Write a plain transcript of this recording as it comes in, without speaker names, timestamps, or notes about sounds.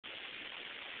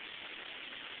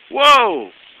Whoa!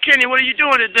 Kenny, what are you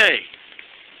doing today?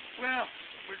 Well,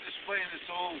 we're displaying this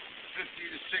old 50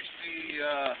 to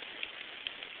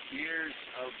 60 years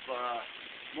of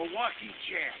Milwaukee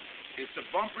jack. It's a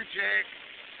bumper jack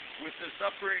with this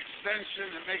upper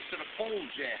extension that makes it a pole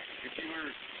jack. If you were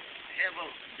to have a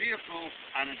vehicle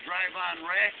on a drive-on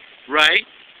rack, Right.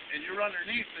 and you're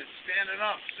underneath it, standing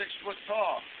up, 6 foot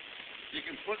tall, you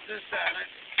can put this on it,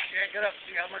 jack it up,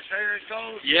 see how much higher it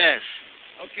goes? Yes.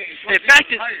 Okay. In fact,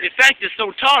 it's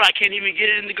so tall I can't even get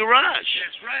it in the garage.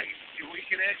 That's right. We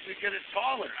can actually get it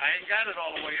taller. I ain't got it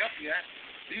all the way up yet.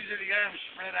 These are the arms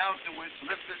spread out that was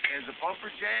lifted as a bumper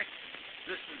jack.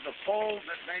 This is the pole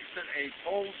that makes it a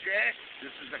pole jack.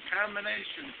 This is a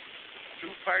combination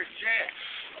 2-part jack.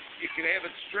 You can have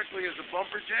it strictly as a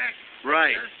bumper jack.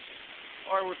 Right.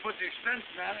 Or we put the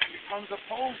extension on it, it becomes a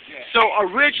pole jack. So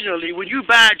originally, when you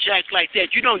buy a jack like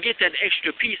that, you don't get that extra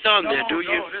piece on there, do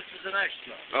you? No, this is an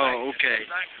extra. Oh, okay. It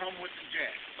does not come with the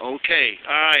jack. Okay,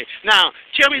 all right. Now,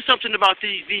 tell me something about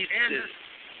tell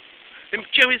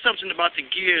me something about the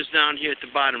gears down here at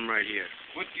the bottom right here.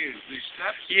 What gears? These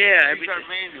steps? Yeah. These are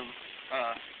manual.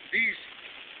 These,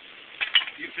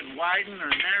 you can widen or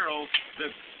narrow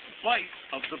the bite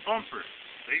of the bumper.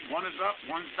 See, one is up,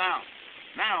 one's down.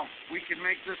 Now, we can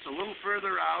make this a little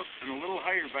further out and a little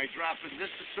higher by dropping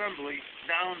this assembly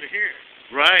down to here.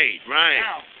 Right.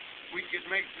 Now, we can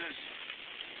make this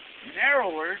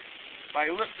narrower by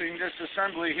lifting this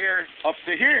assembly here up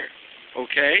to here.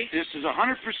 Okay. This is 100%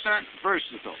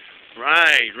 versatile.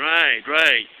 Right.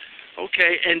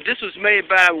 Okay, and this was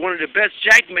made by one of the best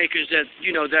jack makers that,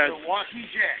 Milwaukee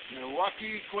jack,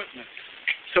 Milwaukee equipment.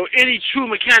 So any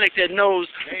true mechanic that knows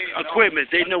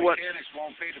equipment, they know what. Mechanics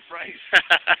won't pay the price.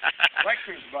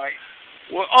 Electrics bite.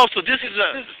 Well, also this is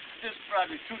This is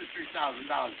probably $2,000 to $3,000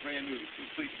 brand new,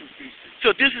 complete 2 pieces.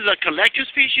 So this is a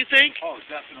collector's piece, you think? Oh,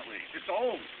 definitely. It's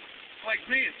old. Like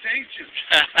me, it's ancient.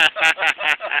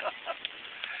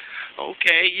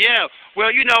 Okay, yeah. Well,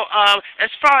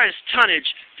 as far as tonnage,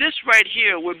 this right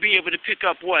here would be able to pick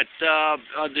up what?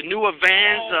 The newer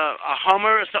vans, a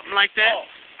Hummer or something like that? Oh,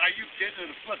 are you kidding?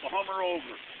 To flip a Hummer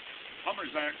over.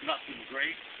 Hummers aren't nothing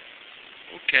great.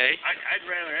 Okay. I'd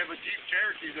rather have a Jeep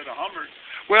Cherokee than a Hummer.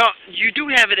 Well, you do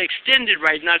have it extended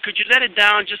right now. Could you let it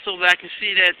down just so that I can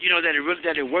see that, that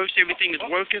it works, everything is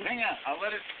working? Hang on.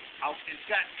 It's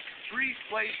got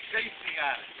 3-place safety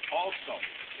on it also.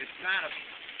 It's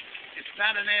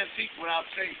not an antique without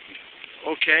safety.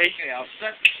 Okay. Okay, I'll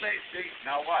set the safety.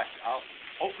 Now watch. I'll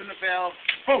open the valve.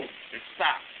 Boom! It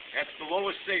stops. That's the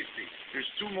lowest safety. There's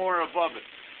 2 more above it.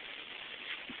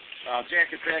 I'll jack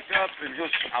it back up, and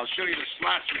I'll show you the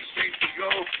slots where the safety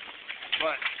go.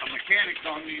 But a mechanic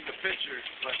don't need the picture,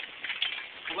 but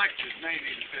collectors may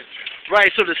need a picture.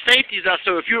 Right, so the safeties are,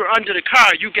 so if you're under the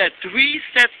car, you got 3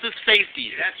 sets of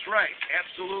safeties. That's right.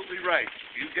 Absolutely right.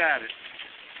 You got it.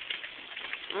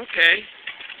 Okay.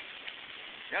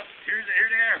 Yep, here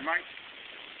they are, Mike.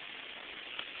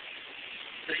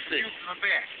 Let's see. From the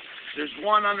back. There's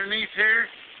one underneath here,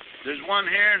 there's one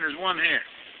here, and there's one here.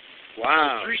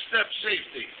 Wow. 3-step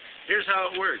safety. Here's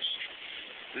how it works.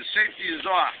 The safety is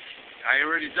off. I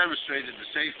already demonstrated the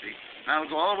safety. Now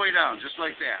it'll go all the way down, just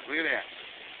like that. Look at that.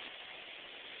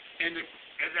 And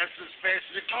that's as fast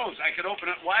as it goes. I could open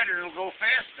it wider and it'll go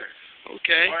faster.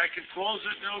 Okay. Or I could close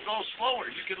it and it'll go slower.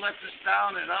 You can let this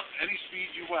down and up any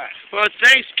speed you want. Well,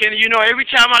 thanks, Kenny. Every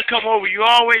time I come over, you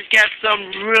always got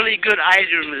some really good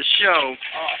item to show.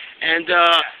 Oh. And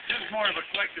this is more of a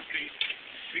collector piece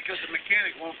because the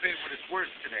mechanic won't pay what it's worth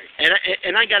today.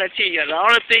 And I gotta tell you, all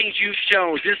the things you've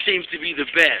shown, this seems to be the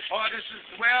best. Oh,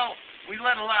 we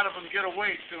let a lot of them get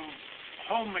away to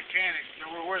home mechanics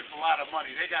that were worth a lot of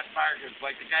money. They got bargains,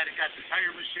 like the guy that got the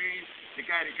tire machine, the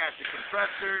guy that got the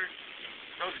compressor.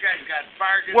 Those guys got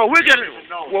bargains. Well, we're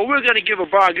gonna give a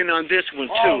bargain on this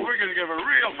one too. Oh, we're gonna give a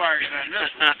real bargain on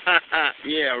this one.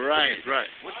 Yeah, right.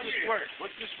 What's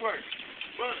this worth?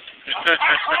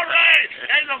 All right,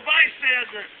 as a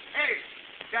bystander. Hey,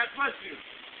 God bless you.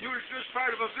 You were just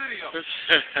part of a video.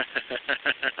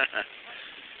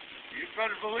 You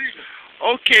better believe it.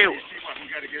 Okay. We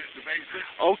got to get it in the basement.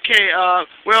 Okay.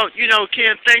 Well,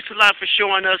 Ken, thanks a lot for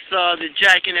showing us the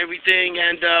jack and everything,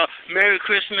 and Merry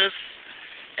Christmas,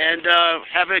 and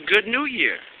have a good New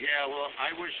Year. Yeah. Well,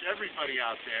 I wish everybody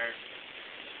out there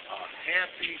a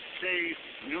happy, safe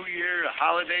New Year, a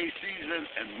holiday season,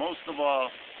 and most of all,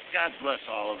 God bless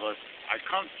all of us. Our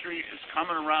country is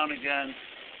coming around again.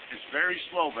 It's very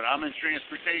slow, but I'm in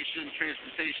transportation.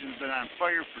 Transportation's been on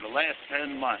fire for the last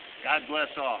 10 months. God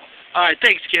bless all. All right,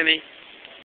 thanks, Kenny.